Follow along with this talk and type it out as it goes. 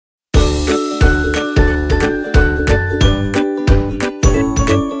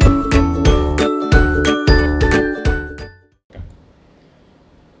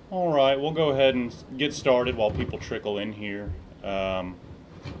and get started while people trickle in here.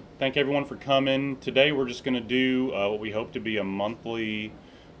 Thank everyone for coming. Today we're just going to do what we hope to be a monthly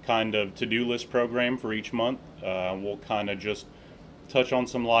kind of to-do list program for each month. We'll kind of just touch on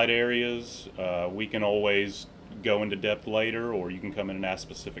some light areas. We can always go into depth later, or you can come in and ask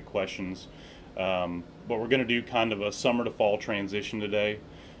specific questions. But we're going to do kind of a summer to fall transition today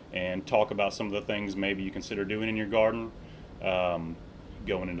and talk about some of the things maybe you consider doing in your garden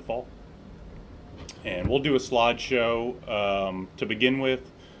going into fall. And we'll do a slideshow to begin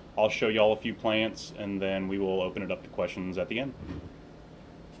with. I'll show you all a few plants, and then we will open it up to questions at the end.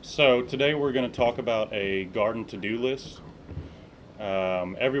 So today we're going to talk about a garden to-do list.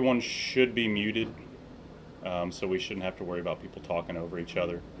 Everyone should be muted, so we shouldn't have to worry about people talking over each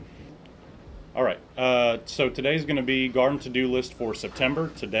other. All right, so today's going to be garden to-do list for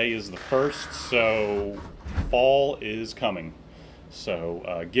September. Today is the 1st, so fall is coming.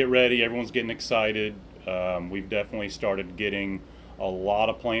 So get ready, everyone's getting excited. We've definitely started getting a lot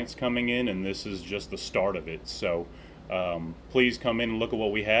of plants coming in, and this is just the start of it. So please come in and look at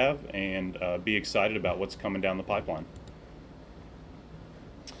what we have and be excited about what's coming down the pipeline.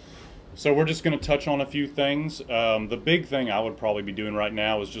 So we're just going to touch on a few things. The big thing I would probably be doing right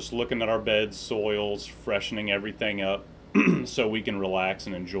now is just looking at our beds, soils, freshening everything up so we can relax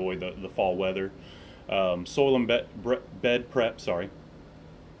and enjoy the fall weather. Soil and bed prep,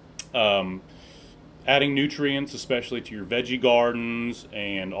 adding nutrients, especially to your veggie gardens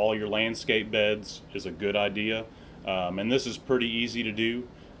and all your landscape beds, is a good idea. And this is pretty easy to do.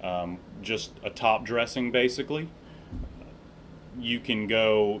 Just a top dressing, basically. You can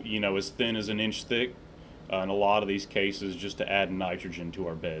go, as thin as an inch thick in a lot of these cases, just to add nitrogen to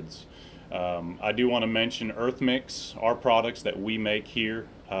our beds. I do want to mention Earth Mix, our products that we make here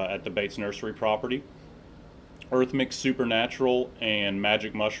at the Bates Nursery property. Earth Mix Supernatural and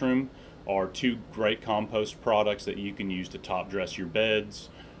Magic Mushroom are two great compost products that you can use to top dress your beds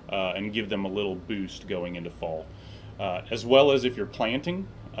and give them a little boost going into fall. As well as if you're planting,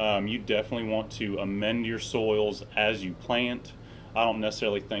 you definitely want to amend your soils as you plant. I don't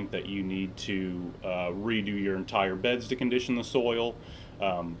necessarily think that you need to redo your entire beds to condition the soil,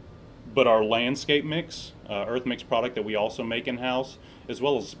 but our landscape mix, Earth Mix product that we also make in-house, as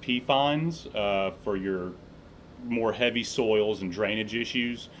well as P-Fines for your more heavy soils and drainage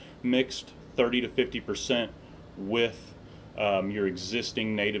issues, mixed 30 to 50% with your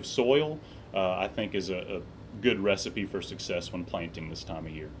existing native soil, I think is a good recipe for success when planting this time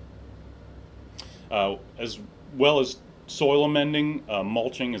of year. As well as soil amending,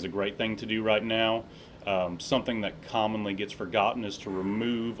 mulching is a great thing to do right now. Something that commonly gets forgotten is to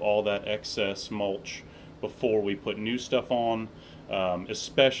remove all that excess mulch before we put new stuff on,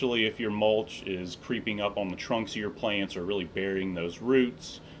 especially if your mulch is creeping up on the trunks of your plants or really burying those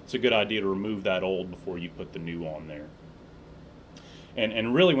roots. It's a good idea to remove that old before you put the new on there.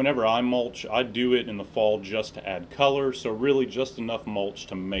 And really, whenever I mulch, I do it in the fall just to add color, so really just enough mulch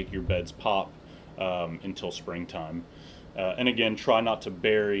to make your beds pop until springtime. And again, try not to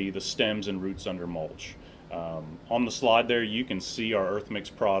bury the stems and roots under mulch. On the slide there, you can see our Earth Mix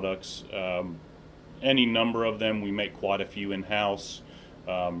products. Any number of them. We make quite a few in-house.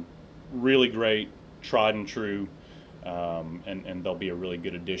 Really great, tried and true, and they'll be a really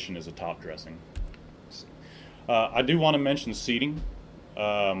good addition as a top dressing. I do want to mention seeding.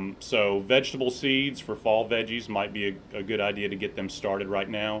 So vegetable seeds for fall veggies might be a good idea to get them started right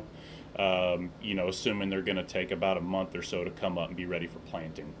now. Assuming they're going to take about a month or so to come up and be ready for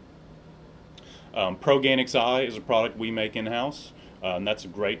planting. Proganics Eye is a product we make in-house. And that's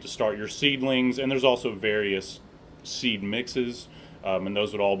great to start your seedlings, and there's also various seed mixes, and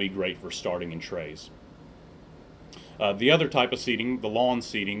those would all be great for starting in trays. The other type of seeding, the lawn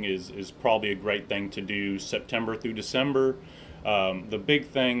seeding, is probably a great thing to do September through December. The big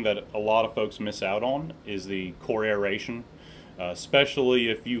thing that a lot of folks miss out on is the core aeration, especially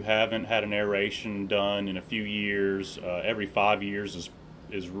if you haven't had an aeration done in a few years. Every 5 years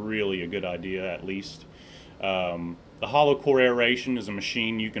is really a good idea, at least. The hollow core aeration is a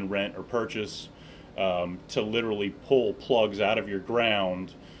machine you can rent or purchase to literally pull plugs out of your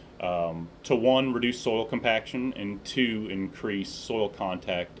ground to, 1, reduce soil compaction, and 2, increase soil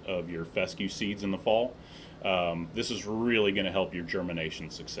contact of your fescue seeds in the fall. This is really going to help your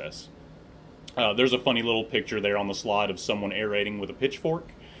germination success. There's a funny little picture there on the slide of someone aerating with a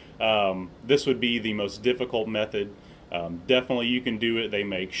pitchfork. This would be the most difficult method. Definitely you can do it. They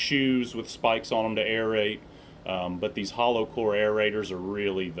make shoes with spikes on them to aerate. But these hollow core aerators are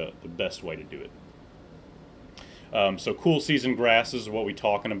really the best way to do it. So cool season grasses are what we're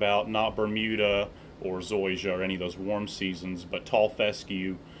talking about, not Bermuda or zoysia or any of those warm seasons, but tall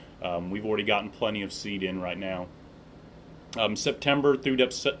fescue We've already gotten plenty of seed in right now. September through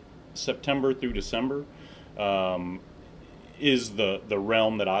December is the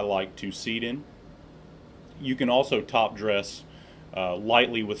realm that I like to seed in. You can also top dress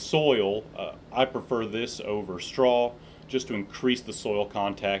lightly with soil. I prefer this over straw, just to increase the soil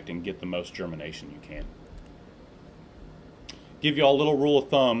contact and get the most germination you can. Give you all a little rule of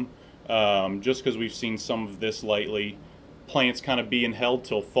thumb, just because we've seen some of this lately, plants kind of being held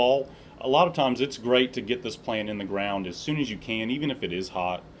till fall. A lot of times it's great to get this plant in the ground as soon as you can, even if it is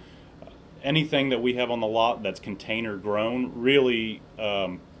hot. Anything that we have on the lot that's container grown really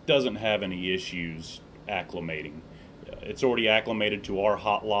doesn't have any issues acclimating. It's already acclimated to our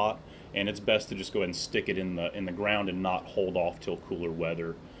hot lot, and it's best to just go ahead and stick it in the ground and not hold off till cooler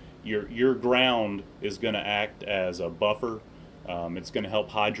weather. Your ground is going to act as a buffer. It's going to help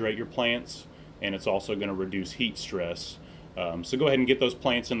hydrate your plants, and it's also going to reduce heat stress. So go ahead and get those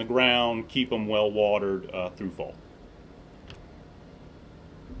plants in the ground, keep them well watered through fall.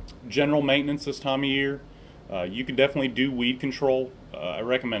 General maintenance this time of year, you can definitely do weed control. I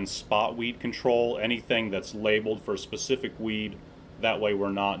recommend spot weed control, anything that's labeled for a specific weed. That way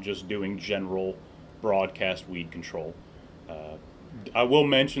we're not just doing general broadcast weed control. I will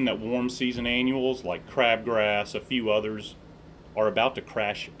mention that warm season annuals like crabgrass, a few others, are about to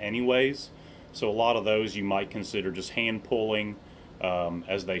crash anyways. So a lot of those you might consider just hand pulling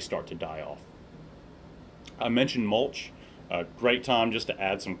as they start to die off. I mentioned mulch. Great time just to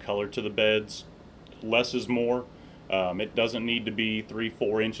add some color to the beds. Less is more. It doesn't need to be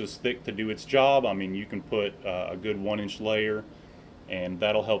 3-4 inches thick to do its job. I mean, you can put a good 1-inch layer, and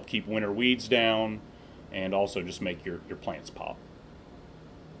that'll help keep winter weeds down and also just make your plants pop.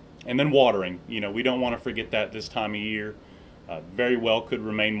 And then watering. You know, we don't want to forget that this time of year. Very well could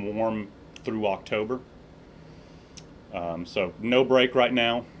remain warm through October. So no break right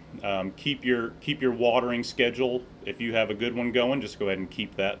now. Keep your watering schedule. If you have a good one going, just go ahead and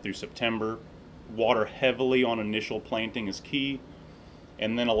keep that through September. Water heavily on initial planting is key,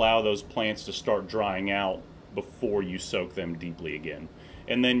 and then allow those plants to start drying out before you soak them deeply again.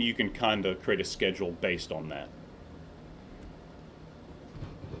 And then you can kind of create a schedule based on that.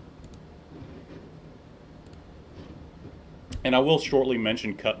 And I will shortly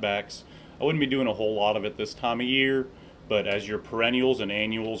mention cutbacks. I wouldn't be doing a whole lot of it this time of year, but as your perennials and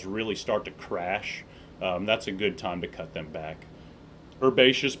annuals really start to crash, that's a good time to cut them back.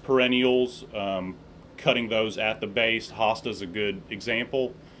 Herbaceous perennials, cutting those at the base. Hosta's a good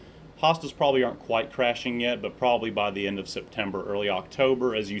example. Hostas probably aren't quite crashing yet, but probably by the end of September, early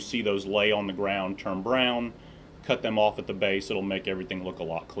October, as you see those lay on the ground turn brown, cut them off at the base. It'll make everything look a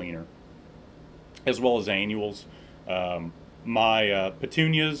lot cleaner. As well as annuals. My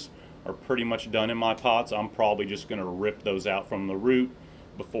petunias are pretty much done in my pots. I'm probably just going to rip those out from the root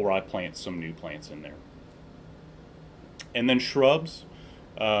before I plant some new plants in there. And then shrubs,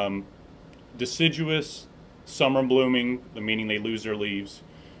 deciduous, summer blooming, meaning they lose their leaves.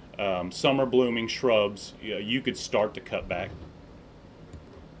 Summer blooming shrubs, you could start to cut back.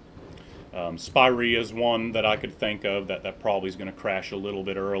 Spirea is one that I could think of that probably is going to crash a little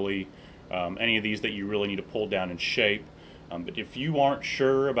bit early. Any of these that you really need to pull down and shape. But if you aren't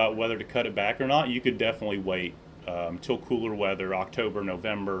sure about whether to cut it back or not, you could definitely wait till cooler weather, October,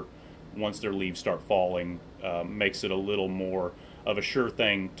 November, once their leaves start falling. Makes it a little more of a sure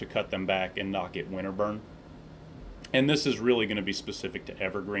thing to cut them back and not get winter burn. And this is really going to be specific to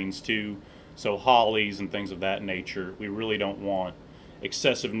evergreens too. So hollies and things of that nature, we really don't want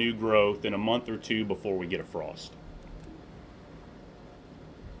excessive new growth in a month or two before we get a frost.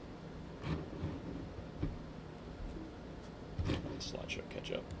 Slideshow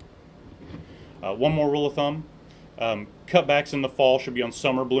catch up. One more rule of thumb. Cutbacks in the fall should be on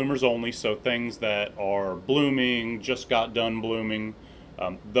summer bloomers only, so things that are blooming, just got done blooming,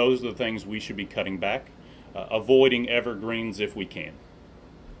 those are the things we should be cutting back, avoiding evergreens if we can.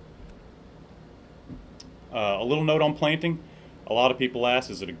 A little note on planting. A lot of people ask,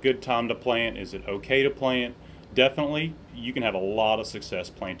 is it a good time to plant? Is it okay to plant? Definitely, you can have a lot of success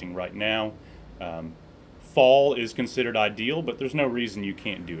planting right now. Fall is considered ideal, but there's no reason you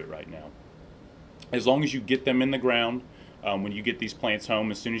can't do it right now. As long as you get them in the ground, when you get these plants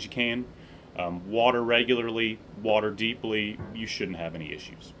home as soon as you can, water regularly, water deeply, you shouldn't have any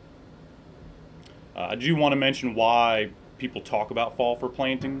issues. I do want to mention why people talk about fall for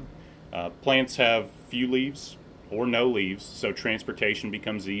planting. Plants have few leaves or no leaves, so transportation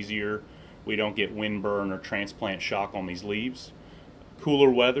becomes easier. We don't get windburn or transplant shock on these leaves.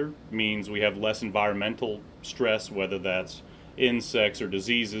 Cooler weather means we have less environmental stress, whether that's insects or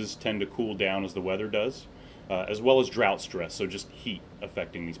diseases tend to cool down as the weather does. as well as drought stress, so just heat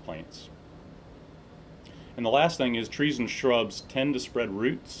affecting these plants. And the last thing is trees and shrubs tend to spread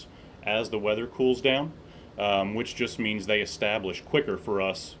roots as the weather cools down, which just means they establish quicker for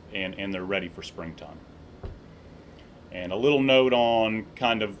us and they're ready for springtime. And a little note on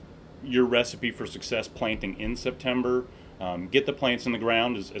kind of your recipe for success planting in September. Get the plants in the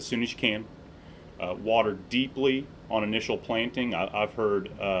ground as soon as you can. Water deeply on initial planting. I've heard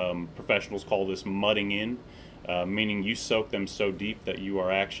professionals call this mudding in, meaning you soak them so deep that you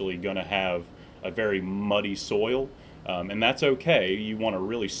are actually going to have a very muddy soil, and that's okay. You want to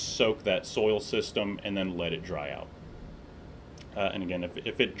really soak that soil system and then let it dry out. And again,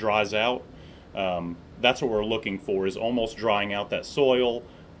 if it dries out, that's what we're looking for, is almost drying out that soil,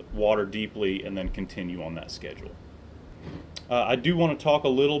 water deeply, and then continue on that schedule. I do want to talk a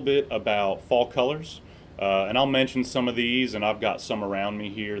little bit about fall colors, and I'll mention some of these, and I've got some around me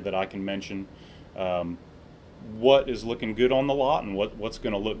here that I can mention. What is looking good on the lot and what's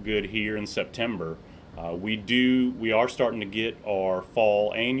going to look good here in September. We are starting to get our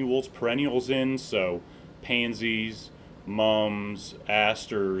fall annuals, perennials in, so pansies, mums,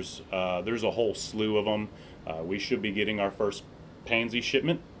 asters, there's a whole slew of them. We should be getting our first pansy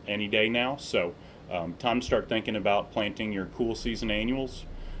shipment any day now, so time to start thinking about planting your cool season annuals,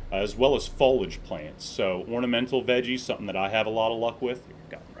 as well as foliage plants. So ornamental veggies, something that I have a lot of luck with.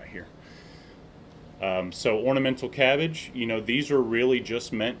 Got one right here. So ornamental cabbage, these are really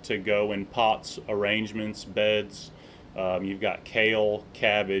just meant to go in pots, arrangements, beds. You've got kale,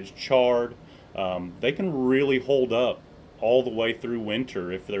 cabbage, chard. They can really hold up all the way through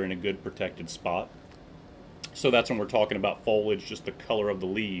winter if they're in a good protected spot. So that's when we're talking about foliage, just the color of the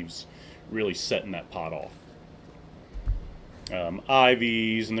leaves really setting that pot off.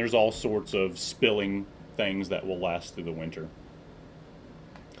 Ivies, and there's all sorts of spilling things that will last through the winter.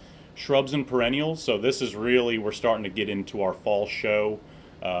 Shrubs and perennials, so this is really, we're starting to get into our fall show,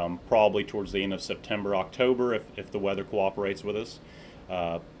 probably towards the end of September, October, if the weather cooperates with us.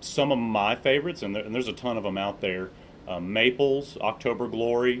 Some of my favorites, and there's a ton of them out there. Maples, October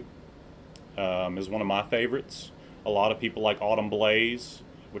Glory is one of my favorites. A lot of people like Autumn Blaze,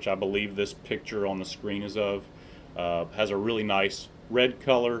 which I believe this picture on the screen is of. Has a really nice red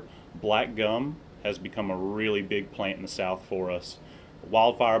color. Black gum has become a really big plant in the south for us.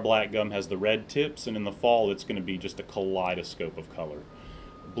 Wildfire black gum has the red tips, and in the fall it's going to be just a kaleidoscope of color.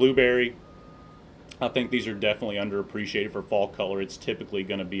 Blueberry, I think these are definitely underappreciated for fall color. It's typically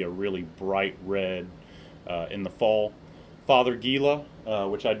going to be a really bright red in the fall. Father Gila,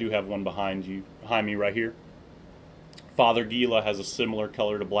 which I do have one behind me right here. Father Gila has a similar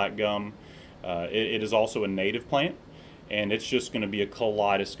color to black gum. It is also a native plant, and it's just going to be a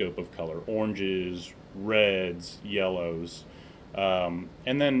kaleidoscope of color. Oranges, reds, yellows. And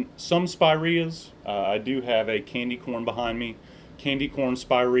then some spireas. I do have a candy corn behind me. Candy corn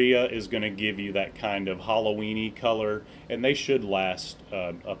spirea is going to give you that kind of Halloween-y color, and they should last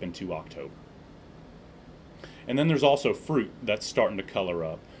up into October. And then there's also fruit that's starting to color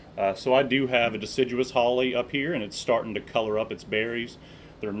up. So I do have a deciduous holly up here, and it's starting to color up its berries.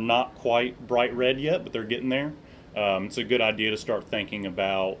 They're not quite bright red yet, but they're getting there. It's a good idea to start thinking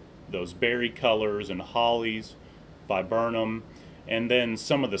about those berry colors and hollies, viburnum, and then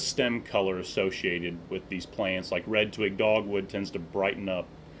some of the stem color associated with these plants, like red twig dogwood tends to brighten up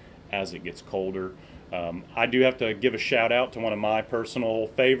as it gets colder. I do have to give a shout out to one of my personal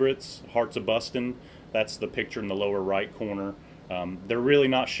favorites, Hearts of Buston. That's the picture in the lower right corner. They're really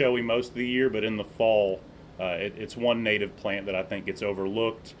not showy most of the year, but in the fall, it's one native plant that I think gets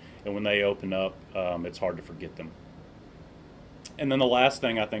overlooked, and when they open up, it's hard to forget them. And then the last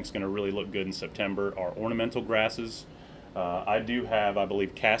thing I think is going to really look good in September are ornamental grasses. I do have, I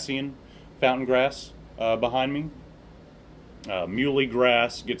believe, Cassian fountain grass behind me. Muley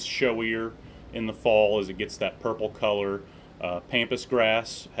grass gets showier in the fall as it gets that purple color. Pampas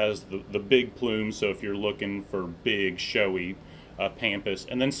grass has the big plumes, so if you're looking for big, showy pampas,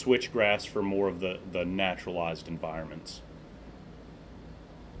 and then switchgrass for more of the naturalized environments.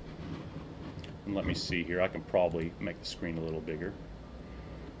 And let me see here, I can probably make the screen a little bigger.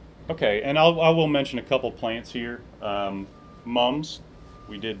 Okay, and I will mention a couple plants here. Mums,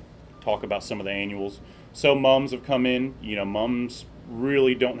 we did talk about some of the annuals. So mums have come in. Mums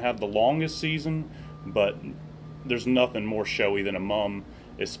really don't have the longest season, but there's nothing more showy than a mum,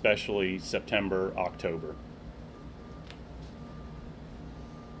 especially September, October.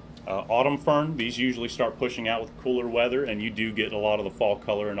 Autumn fern, these usually start pushing out with cooler weather, and you do get a lot of the fall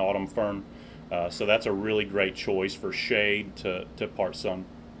color in autumn fern. So that's a really great choice for shade to part sun.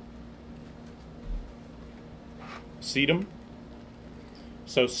 Sedum.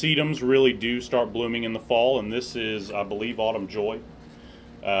 So sedums really do start blooming in the fall, and this is, I believe, Autumn Joy.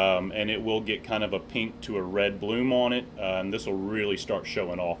 And it will get kind of a pink to a red bloom on it, and this will really start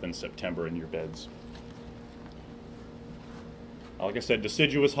showing off in September in your beds. Like I said,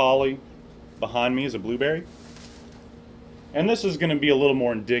 deciduous holly. Behind me is a blueberry. And this is going to be a little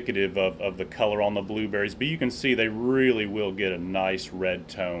more indicative of the color on the blueberries, but you can see they really will get a nice red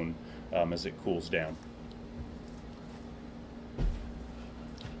tone as it cools down.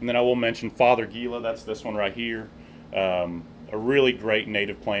 And then I will mention Father Gila, that's this one right here. A really great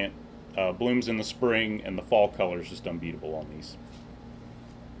native plant. Blooms in the spring, and the fall color is just unbeatable on these.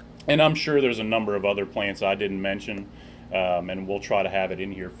 And I'm sure there's a number of other plants I didn't mention, and we'll try to have it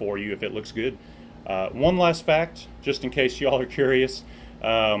in here for you if it looks good. One last fact, just in case y'all are curious.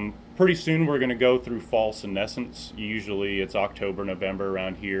 Pretty soon we're going to go through fall senescence. Usually it's October, November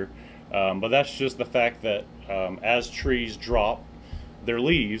around here. But that's just the fact that as trees drop their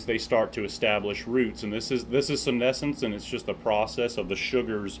leaves, they start to establish roots. And this is senescence, and it's just the process of the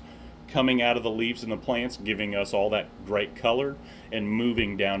sugars coming out of the leaves and the plants, giving us all that great color and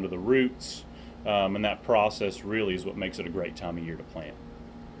moving down to the roots. And that process really is what makes it a great time of year to plant.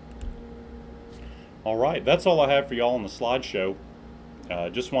 All right, that's all I have for y'all on the slideshow.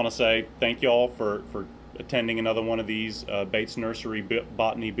 Just want to say thank y'all for attending another one of these Bates Nursery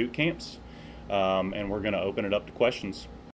Botany boot camps, and we're going to open it up to questions.